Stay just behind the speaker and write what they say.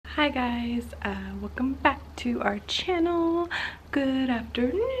Hi guys, welcome back to our channel. Good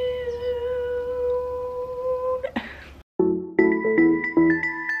afternoon.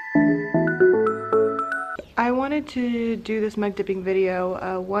 I wanted to do this mug dipping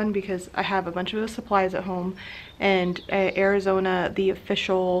video, one because I have a bunch of supplies at home, and Arizona, the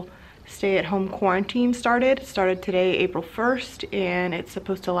official stay-at-home quarantine started today, April 1st, and it's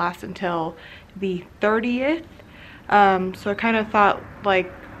supposed to last until the 30th. So I kind of thought,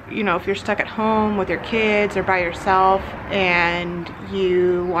 like, you know, if you're stuck at home with your kids or by yourself and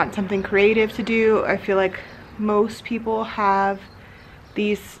you want something creative to do, I feel like most people have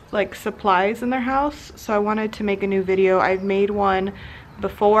these like supplies in their house. So I wanted to make a new video. I've made one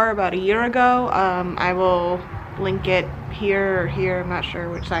before about a year ago. I will link it here or here, I'm not sure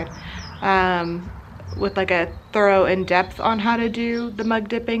which side, with like a thorough in-depth on how to do the mug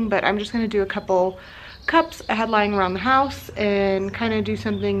dipping, but I'm just going to do a couple cups I had lying around the house and kind of do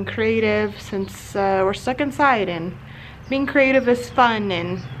something creative since we're stuck inside, and being creative is fun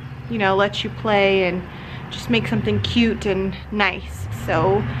and, you know, lets you play and just make something cute and nice.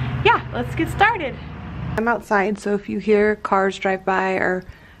 So yeah, let's get started. I'm outside, so if you hear cars drive by or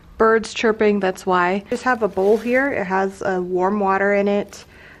birds chirping, that's why. I just have a bowl here. It has warm water in it.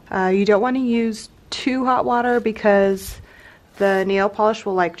 You don't want to use too hot water because the nail polish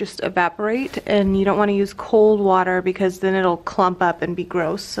will like just evaporate, and you don't want to use cold water because then it'll clump up and be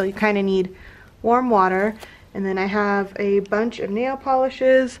gross. So you kind of need warm water. And then I have a bunch of nail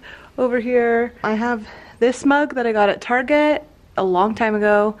polishes over here. I have this mug that I got at Target a long time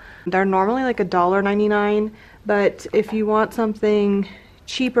ago. They're normally like $1.99, but if you want something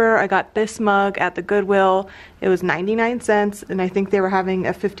cheaper, I got this mug at the Goodwill. It was 99 cents, and I think they were having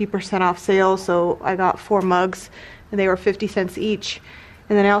a 50% off sale, so I got 4 mugs and they were 50 cents each.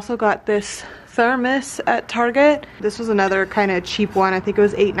 And then I also got this thermos at Target. This was another kind of cheap one. I think it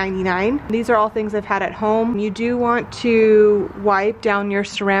was $8.99. These are all things I've had at home. You do want to wipe down your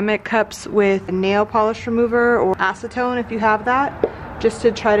ceramic cups with a nail polish remover or acetone if you have that, just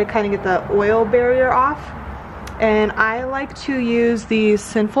to try to kind of get the oil barrier off. And I like to use these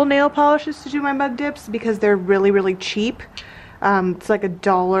Sinful nail polishes to do my mug dips because they're really cheap. It's like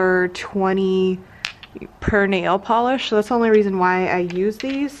 $1.20 per nail polish, so that's the only reason why I use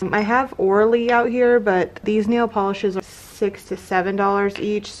these. I have Orly out here, but these nail polishes are $6 to $7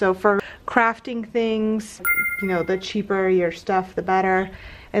 each. So for crafting things, you know, the cheaper your stuff, the better.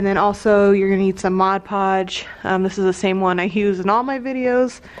 And then also you're gonna need some Mod Podge. This is the same one I use in all my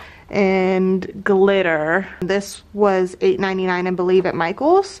videos. And glitter. This was $8.99, I believe, at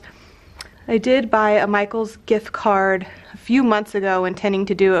Michael's. I did buy a Michael's gift card a few months ago, intending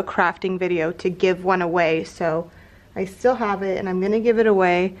to do a crafting video to give one away, so I still have it and I'm gonna give it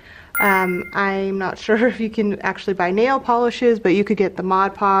away. I'm not sure if you can actually buy nail polishes, but you could get the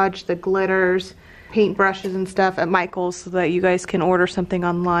Mod Podge, the glitters, paint brushes and stuff at Michael's, so that you guys can order something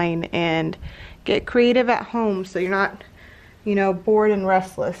online and get creative at home, so you're not, you know, bored and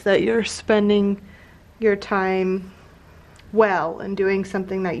restless, that you're spending your time well and doing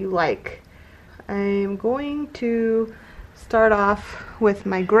something that you like. I'm going to start off with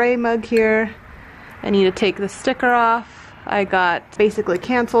my gray mug here. I need to take the sticker off. I got basically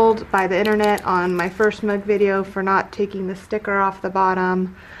canceled by the internet on my first mug video for not taking the sticker off the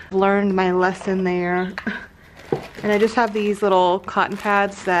bottom. Learned my lesson there. And I just have these little cotton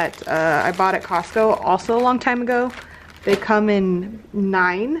pads that I bought at Costco also a long time ago. They come in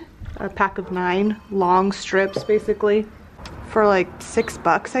 9, a pack of 9 long strips basically, for like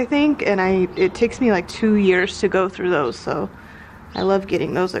 $6 I think, and it takes me like 2 years to go through those, so I love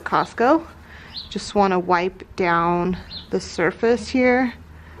getting those at Costco. Just want to wipe down the surface here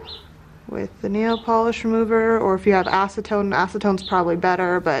with the nail polish remover, or if you have acetone, acetone's probably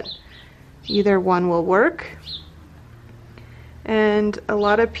better, but either one will work. And a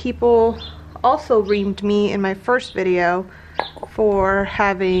lot of people also reamed me in my first video for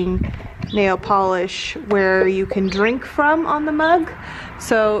having nail polish where you can drink from on the mug.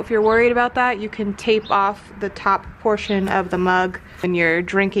 So if you're worried about that, you can tape off the top portion of the mug. When you're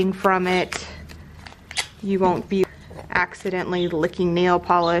drinking from it, you won't be accidentally licking nail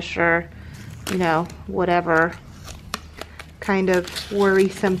polish or, you know, whatever kind of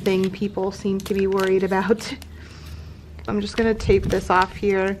worrisome thing people seem to be worried about. I'm just gonna tape this off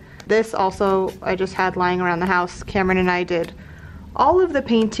here. This also I just had lying around the house. Cameron and I did all of the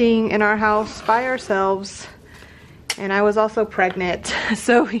painting in our house by ourselves, and I was also pregnant,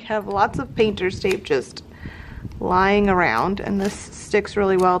 so we have lots of painter's tape just lying around, and this sticks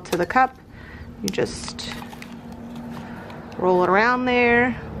really well to the cup. You just roll it around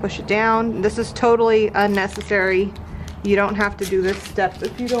there, push it down. This is totally unnecessary You don't have to do this step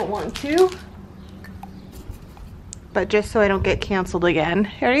if you don't want to. But just so I don't get canceled again,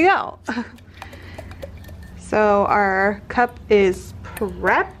 here you go. So our cup is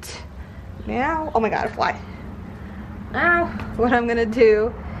prepped. Now, oh my god, a fly. Now, what I'm gonna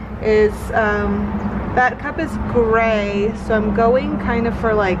do is, that cup is gray, so I'm going kind of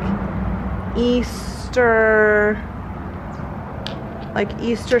for like Easter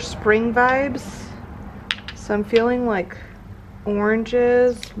spring vibes. So I'm feeling like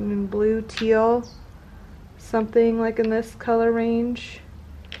oranges and blue, teal, something like in this color range.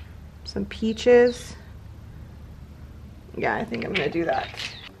 Some peaches. Yeah, I think I'm gonna do that.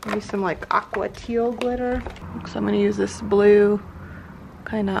 Maybe some like aqua teal glitter. So I'm gonna use this blue,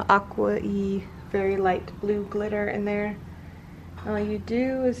 kind of aqua-y, very light blue glitter in there. All you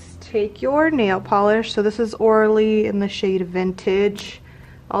do is take your nail polish. So this is Orly in the shade Vintage.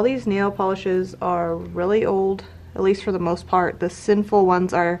 All these nail polishes are really old, at least for the most part. The Sinful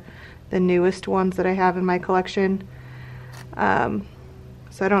ones are the newest ones that I have in my collection.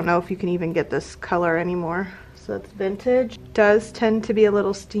 So I don't know if you can even get this color anymore. So it's Vintage. Does tend to be a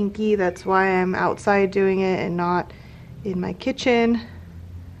little stinky. That's why I'm outside doing it and not in my kitchen.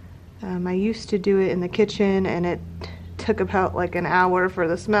 I used to do it in the kitchen and it took about like an hour for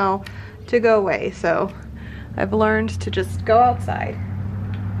the smell to go away. So I've learned to just go outside.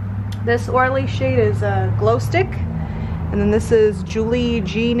 This Orly shade is Glow Stick. And then this is Julie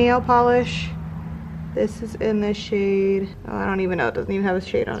G nail polish. This is in the shade, oh, I don't even know, it doesn't even have a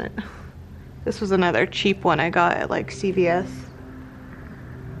shade on it. This was another cheap one I got at like CVS.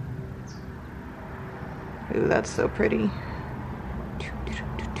 Ooh, that's so pretty.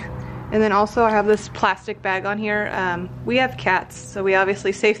 And then also I have this plastic bag on here. We have cats, so we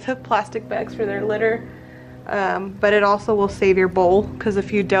obviously save the plastic bags for their litter. But it also will save your bowl, because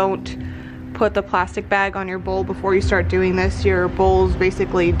if you don't put the plastic bag on your bowl before you start doing this, your bowl's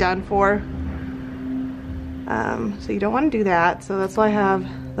basically done for. So you don't want to do that, so that's why I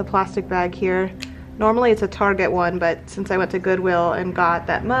have the plastic bag here. Normally it's a Target one, but since I went to Goodwill and got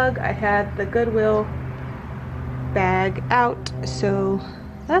that mug, I had the Goodwill bag out, so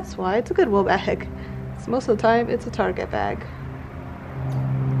that's why it's a Goodwill bag. So most of the time it's a Target bag.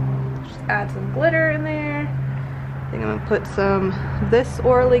 Just add some glitter in there. I think I'm gonna put some this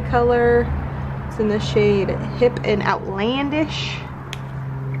Orly color. It's in the shade Hip and Outlandish.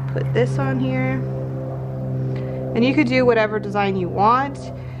 Put this on here. And you could do whatever design you want.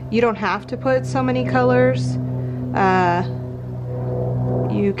 You don't have to put so many colors.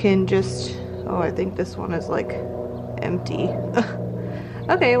 You can just, oh, I think this one is like empty.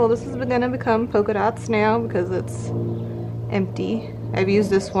 Okay, well this is gonna become polka dots now because it's empty. I've used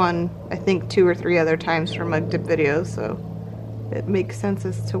this one, I think 2 or 3 other times for mug dip videos, so it makes sense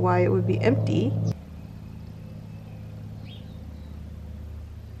as to why it would be empty.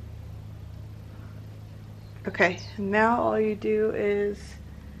 Okay, now all you do is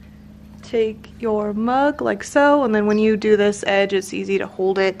take your mug like so, and then when you do this edge, it's easy to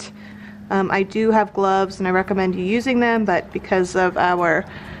hold it. I do have gloves and I recommend you using them, but because of our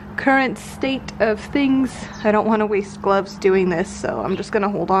current state of things, I don't want to waste gloves doing this, so I'm just going to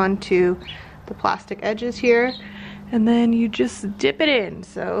hold on to the plastic edges here, and then you just dip it in.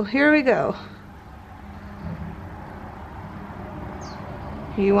 So here we go.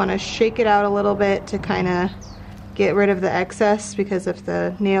 You want to shake it out a little bit to kind of get rid of the excess, because if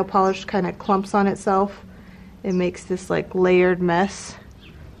the nail polish kind of clumps on itself, it makes this like layered mess.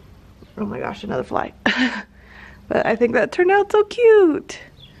 Oh my gosh, another fly. But I think that turned out so cute.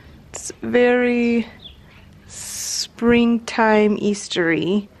 It's very springtime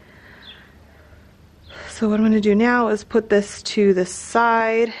Eastery. So what I'm going to do now is put this to the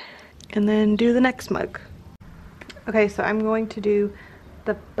side and then do the next mug. Okay, so I'm going to do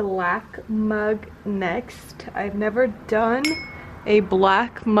the black mug next. I've never done a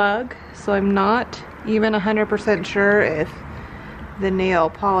black mug, so I'm not even 100% sure if the nail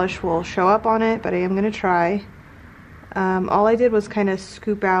polish will show up on it, but I am going to try. All I did was kind of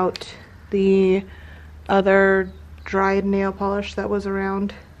scoop out the other dried nail polish that was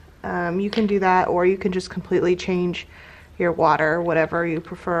around. You can do that, or you can just completely change your water, whatever you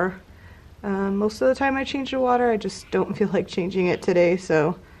prefer. Most of the time I change the water, I just don't feel like changing it today,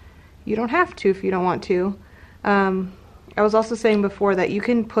 so you don't have to if you don't want to. I was also saying before that you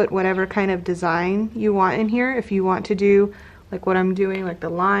can put whatever kind of design you want in here if you want to do like what I'm doing, like the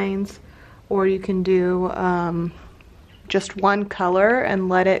lines, or you can do just one color and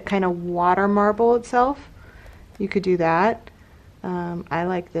let it kind of water marble itself. You could do that. I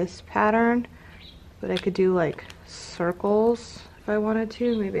like this pattern, but I could do like circles if I wanted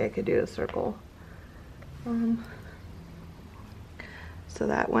to. Maybe I could do a circle. so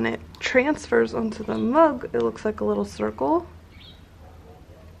that when it transfers onto the mug, it looks like a little circle.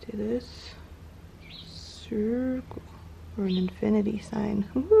 Do this circle or an infinity sign.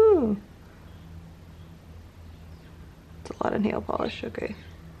 Woohoo! It's a lot of nail polish. Okay.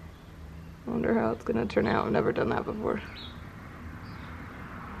 I wonder how it's gonna turn out. I've never done that before.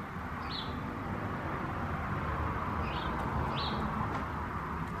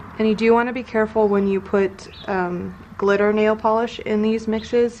 And you do want to be careful when you put glitter nail polish in these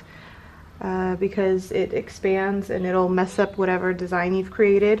mixes because it expands and it'll mess up whatever design you've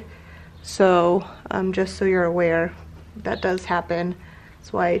created. So just so you're aware, that does happen.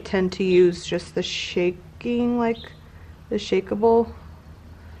 That's why I tend to use just the shaking, like the shakeable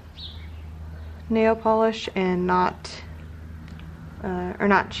nail polish, and not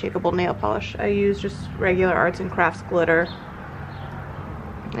shakeable nail polish. I use just regular arts and crafts glitter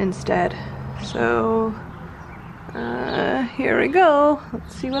instead. So here we go.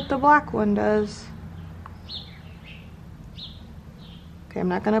 Let's see what the black one does. Okay, I'm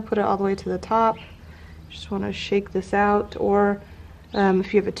not gonna put it all the way to the top. Just want to shake this out, or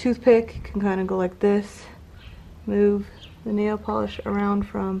if you have a toothpick, you can kind of go like this. Move the nail polish around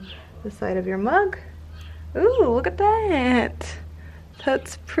from the side of your mug. Ooh, look at that.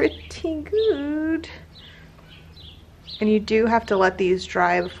 That's pretty good. And you do have to let these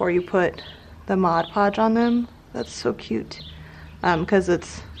dry before you put the Mod Podge on them. That's so cute. Because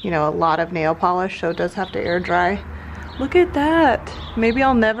it's, you know, a lot of nail polish, so it does have to air dry. Look at that. Maybe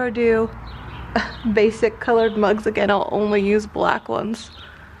I'll never do basic colored mugs again. I'll only use black ones.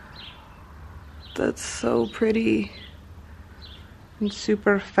 That's so pretty and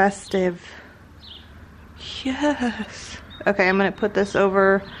super festive. Yes. Okay, I'm gonna put this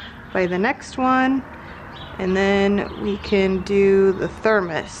over by the next one, and then we can do the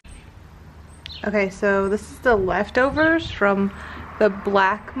thermos. Okay, so this is the leftovers from the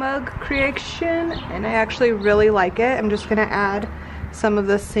black mug creation, and I actually really like it. I'm just gonna add some of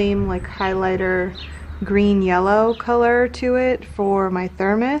the same like highlighter green yellow color to it for my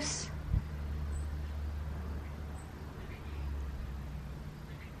thermos.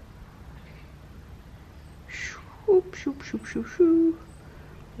 Shoop, shoop, shoop, shoop, shoop.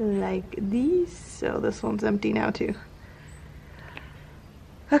 Like these. So this one's empty now too.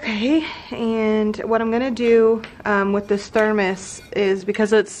 Okay, and what I'm gonna do with this thermos is,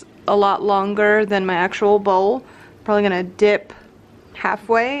 because it's a lot longer than my actual bowl, I'm probably gonna dip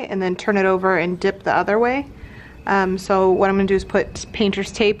halfway and then turn it over and dip the other way. So what I'm gonna do is put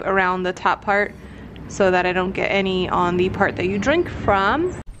painter's tape around the top part so that I don't get any on the part that you drink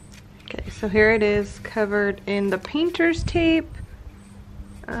from. Okay, so here it is covered in the painter's tape.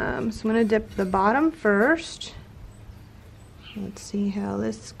 So I'm gonna dip the bottom first. Let's see how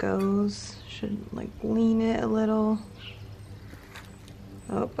this goes. Should like lean it a little.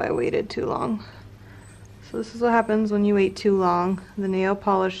 Oh, I waited too long. So this is what happens when you wait too long. The nail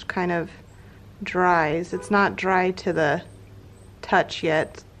polish kind of dries. It's not dry to the touch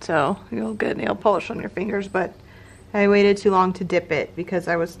yet, so you'll get nail polish on your fingers, but I waited too long to dip it because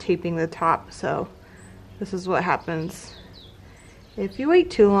I was taping the top. So this is what happens if you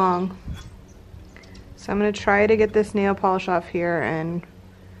wait too long. So I'm going to try to get this nail polish off here and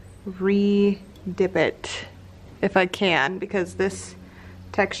re-dip it if I can, because this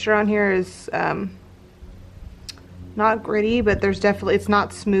texture on here is not gritty, but there's definitely, it's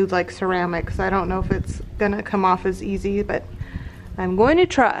not smooth like ceramic, so I don't know if it's going to come off as easy, but I'm going to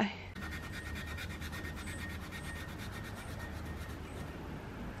try.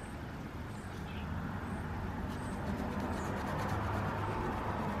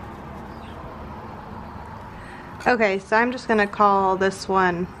 Okay, so I'm just gonna call this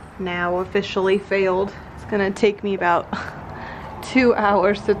one now officially failed. It's gonna take me about 2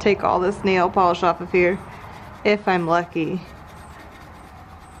 hours to take all this nail polish off of here, if I'm lucky.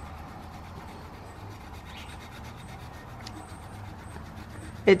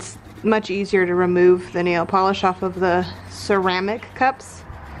 It's much easier to remove the nail polish off of the ceramic cups.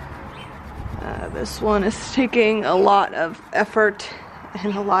 This one is taking a lot of effort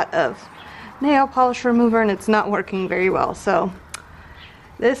and a lot of nail polish remover, and it's not working very well. So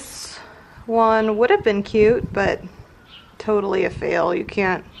this one would have been cute, but totally a fail. You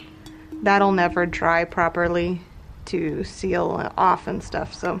can't, that'll never dry properly to seal off and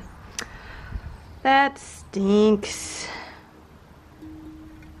stuff, so that stinks.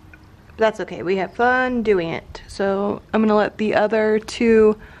 But that's okay, we have fun doing it. So I'm gonna let the other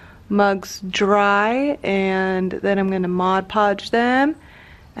two mugs dry, and then I'm gonna Mod Podge them,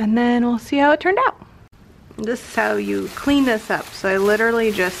 and then we'll see how it turned out. This is how you clean this up. So I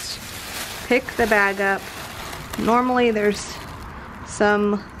literally just pick the bag up. Normally there's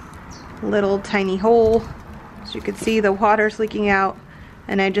some little tiny hole. So you can see the water's leaking out,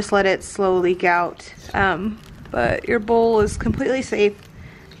 and I just let it slow leak out. But your bowl is completely safe.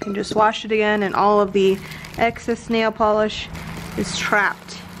 You can just wash it again, and all of the excess nail polish is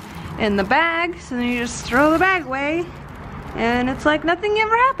trapped in the bag. So then you just throw the bag away, and it's like nothing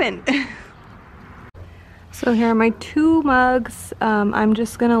ever happened. So here are my 2 mugs. I'm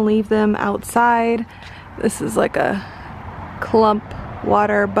just gonna leave them outside. This is like a clump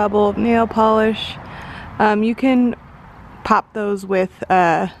water bubble of nail polish. You can pop those with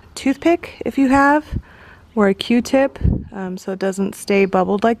a toothpick if you have, or a Q-tip, so it doesn't stay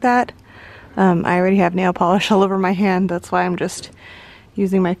bubbled like that. I already have nail polish all over my hand, that's why I'm just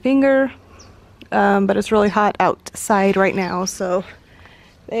using my finger. But it's really hot outside right now, so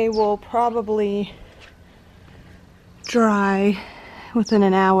they will probably dry within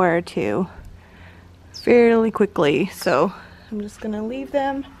an hour or 2 fairly quickly. So I'm just gonna leave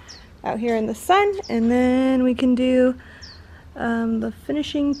them out here in the sun, and then we can do the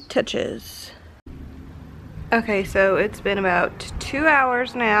finishing touches. Okay, so it's been about 2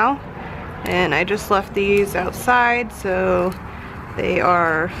 hours now, and I just left these outside, so they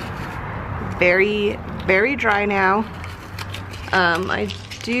are very, very dry now. I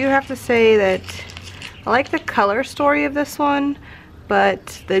do have to say that I like the color story of this one,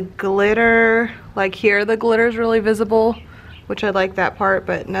 but the glitter, like here, the glitter is really visible, which I like that part,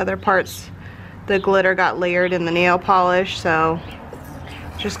 but in other parts, the glitter got layered in the nail polish, so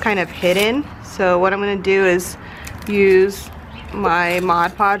it's just kind of hidden. So what I'm gonna do is use my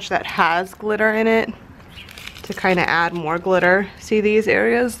Mod Podge that has glitter in it to kind of add more glitter. See these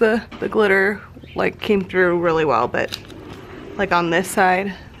areas? The glitter like came through really well, but like on this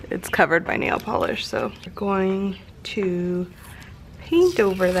side, it's covered by nail polish. So we're going to paint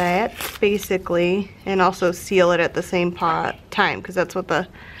over that basically, and also seal it at the same time, because that's what the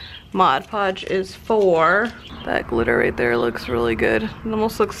Mod Podge is for. That glitter right there looks really good. It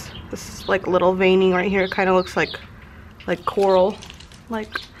almost looks, this is like little veining right here. It kind of looks like coral,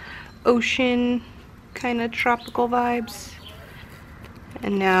 like ocean kind of tropical vibes.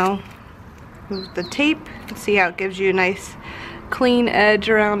 And now with the tape, see how it gives you a nice clean edge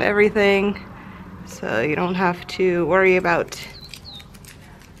around everything, so you don't have to worry about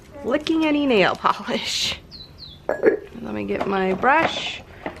licking any nail polish. Let me get my brush.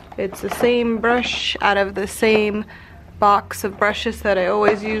 It's the same brush out of the same box of brushes that I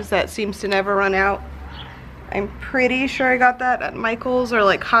always use that seems to never run out. I'm pretty sure I got that at Michael's or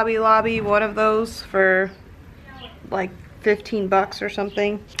like Hobby Lobby, one of those, for like 15 bucks or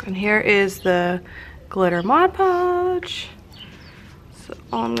something. And here is the glitter Mod Podge. So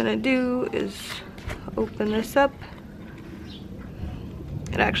all I'm gonna do is open this up.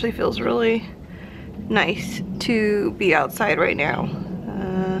 It actually feels really nice to be outside right now.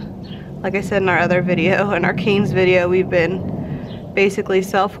 Like I said in our other video, in our Canes video, we've been basically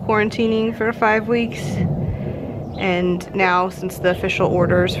self-quarantining for 5 weeks. And now, since the official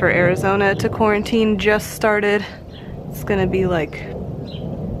orders for Arizona to quarantine just started, it's gonna be like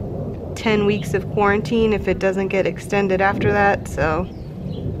 10 weeks of quarantine if it doesn't get extended after that. So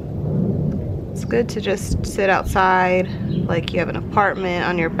it's good to just sit outside like you have an apartment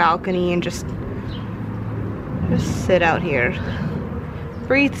on your balcony and just sit out here.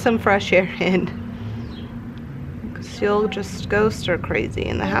 Breathe some fresh air in, because you'll just go stir crazy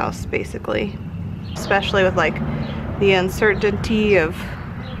in the house basically. Especially with like the uncertainty of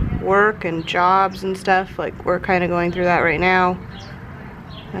work and jobs and stuff. Like we're kind of going through that right now.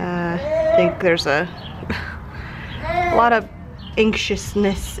 I think there's a lot of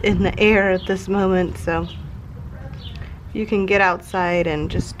anxiousness in the air at this moment, so if you can get outside and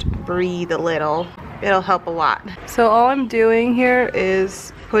just breathe a little, it'll help a lot. So all I'm doing here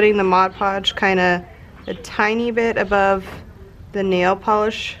is putting the Mod Podge kind of a tiny bit above the nail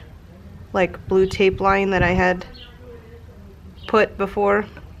polish, like blue tape line that I had put before,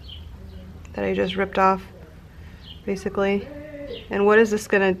 that I just ripped off basically. And what is this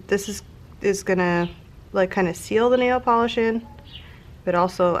gonna, this is gonna like kind of seal the nail polish in, but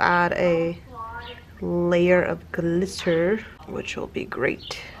also add a layer of glitter, which will be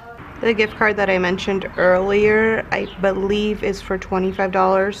great. The gift card that I mentioned earlier, I believe is for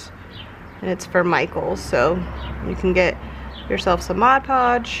 $25, and it's for Michael's, so you can get yourself some Mod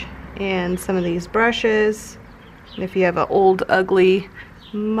Podge and some of these brushes. And if you have an old ugly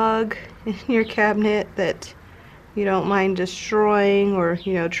mug in your cabinet that you don't mind destroying, or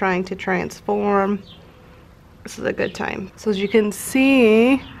you know, trying to transform, this is a good time. So as you can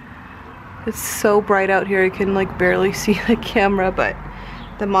see, it's so bright out here, I can like barely see the camera, but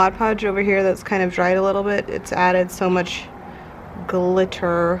the Mod Podge over here that's kind of dried a little bit, it's added so much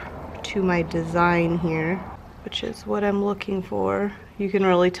glitter to my design here, which is what I'm looking for. You can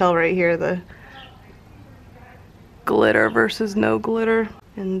really tell right here the glitter versus no glitter.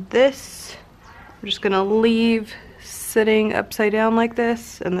 And this, I'm just gonna leave sitting upside down like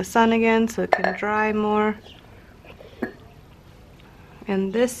this in the sun again so it can dry more.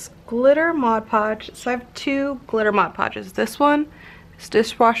 And this glitter Mod Podge, so I have two glitter Mod Podges. This one is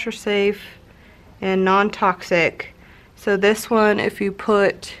dishwasher safe and non-toxic. So this one, if you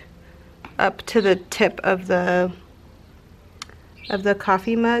put up to the tip of the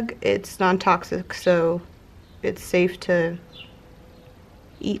coffee mug, it's non-toxic, so it's safe to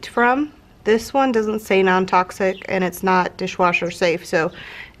eat from. This one doesn't say non-toxic and it's not dishwasher safe, so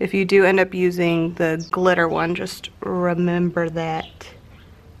if you do end up using the glitter one, just remember that,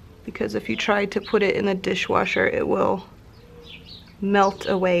 because if you try to put it in the dishwasher, it will melt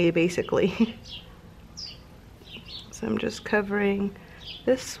away basically. So I'm just covering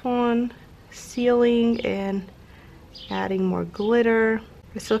this one, sealing and adding more glitter.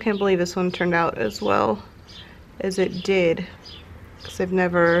 I still can't believe this one turned out as well as it did, because I've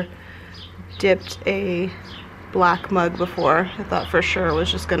never dipped a black mug before. I thought for sure it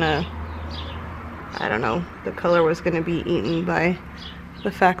was just gonna, I don't know, the color was gonna be eaten by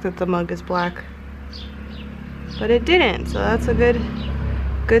the fact that the mug is black, but it didn't, so that's a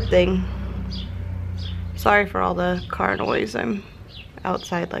good thing. Sorry for all the car noise. I'm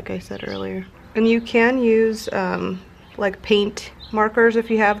outside like I said earlier. And you can use like paint markers if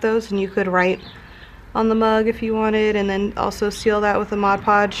you have those, and you could write on the mug if you wanted, and then also seal that with a Mod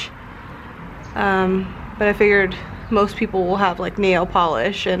Podge. But I figured most people will have like nail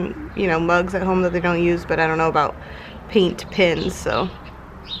polish and, you know, mugs at home that they don't use, but I don't know about paint pins, so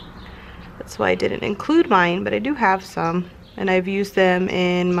that's why I didn't include mine, but I do have some, and I've used them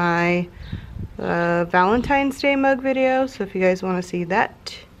in my Valentine's Day mug video, so if you guys want to see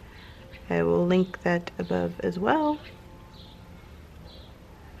that, I will link that above as well.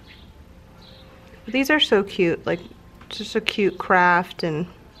 These are so cute, like just a cute craft, and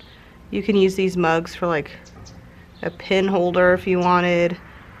you can use these mugs for like a pin holder if you wanted,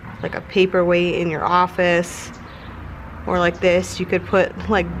 like a paperweight in your office, or like this, you could put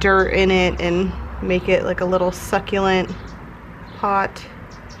like dirt in it and make it like a little succulent pot.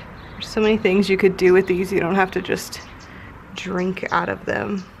 There's so many things you could do with these. You don't have to just drink out of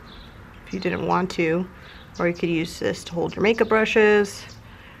them if you didn't want to, or you could use this to hold your makeup brushes.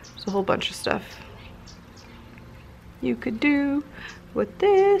 There's a whole bunch of stuff you could do with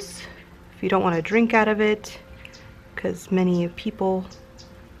this if you don't want to drink out of it, because many people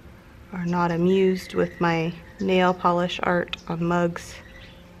are not amused with my nail polish art on mugs.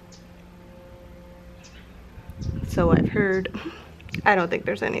 So I've heard. I don't think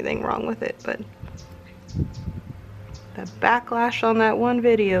there's anything wrong with it, but the backlash on that one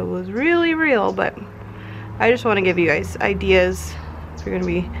video was really real. But I just want to give you guys ideas if you're gonna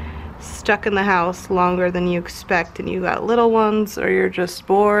be stuck in the house longer than you expect and you got little ones, or you're just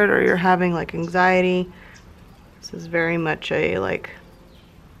bored, or you're having like anxiety. This is very much a like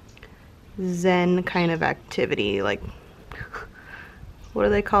Zen kind of activity. Like, what do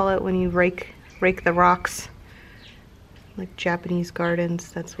they call it when you rake the rocks? Like Japanese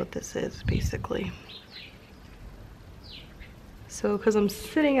gardens. That's what this is basically. So because I'm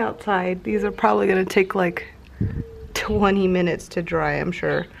sitting outside, these are probably gonna take like 20 minutes to dry, I'm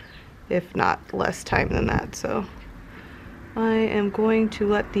sure, if not less time than that. So I am going to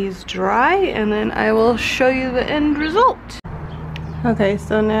let these dry, and then I will show you the end result. Okay,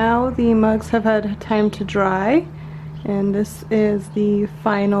 so now the mugs have had time to dry, and this is the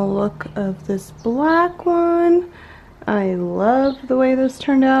final look of this black one. I love the way this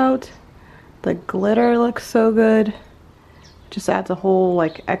turned out. The glitter looks so good. Just adds a whole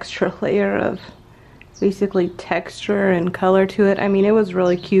like extra layer of basically texture and color to it. I mean, it was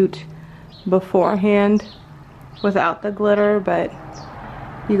really cute beforehand without the glitter, but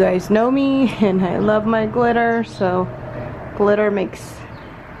you guys know me and I love my glitter, so glitter makes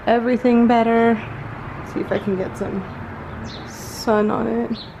everything better. Let's see if I can get some sun on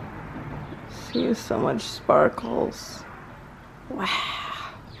it. See, so much sparkles. Wow.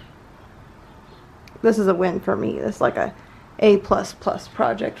 This is a win for me. This is like a A++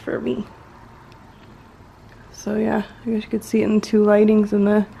 project for me. So yeah, I guess you could see it in two lightings, in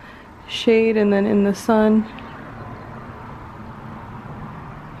the shade and then in the sun.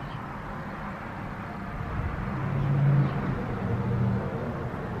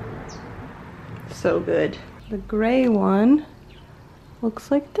 So good. The gray one looks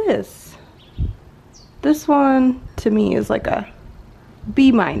like this. This one to me is like a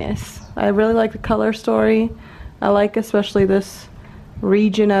B-. I really like the color story. I like especially this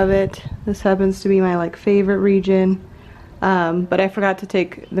region of it. This happens to be my like favorite region. But I forgot to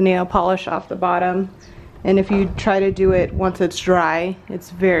take the nail polish off the bottom. And if you try to do it once it's dry,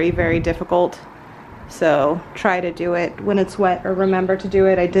 it's very, very difficult. So try to do it when it's wet, or remember to do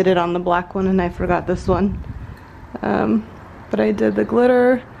it. I did it on the black one and I forgot this one. But I did the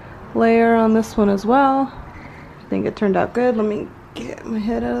glitter layer on this one as well. I think it turned out good. Let me get my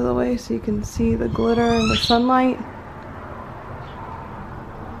head out of the way so you can see the glitter and the sunlight.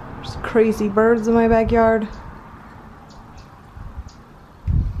 There's crazy birds in my backyard.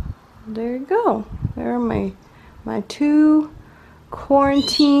 There you go. There are my two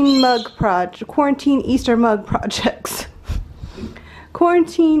quarantine Easter mug projects.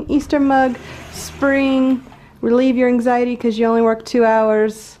 Quarantine Easter mug spring relieve your anxiety because you only work 2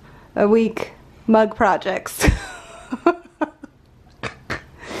 hours a week mug projects.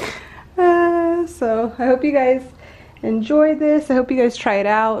 So I hope you guys enjoyed this. I hope you guys try it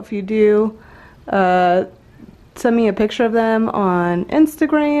out. If you do, send me a picture of them on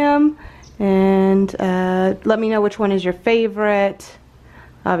Instagram and let me know which one is your favorite.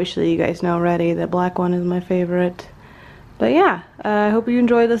 Obviously you guys know already the black one is my favorite. But yeah, I hope you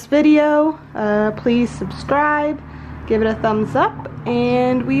enjoyed this video. Please subscribe, give it a thumbs up,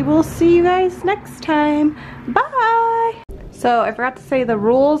 and we will see you guys next time. Bye! So I forgot to say the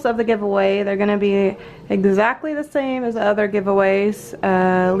rules of the giveaway. They're gonna be exactly the same as the other giveaways.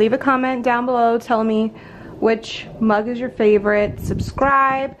 Leave a comment down below telling me which mug is your favorite.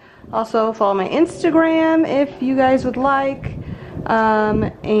 Subscribe. Also follow my Instagram if you guys would like.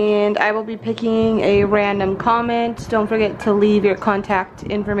 And I will be picking a random comment. Don't forget to leave your contact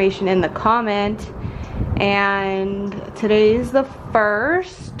information in the comment. And today's the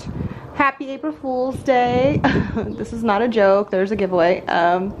 1st. Happy April Fool's Day. This is not a joke. There's a giveaway.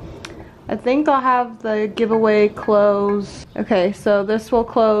 I think I'll have the giveaway close. Okay, so this will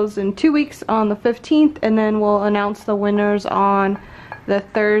close in 2 weeks on the 15th, and then we'll announce the winners on the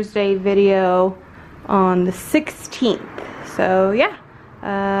Thursday video on the 16th. So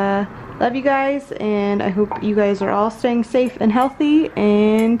yeah, love you guys, and I hope you guys are all staying safe and healthy,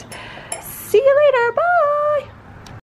 and see you later. Bye!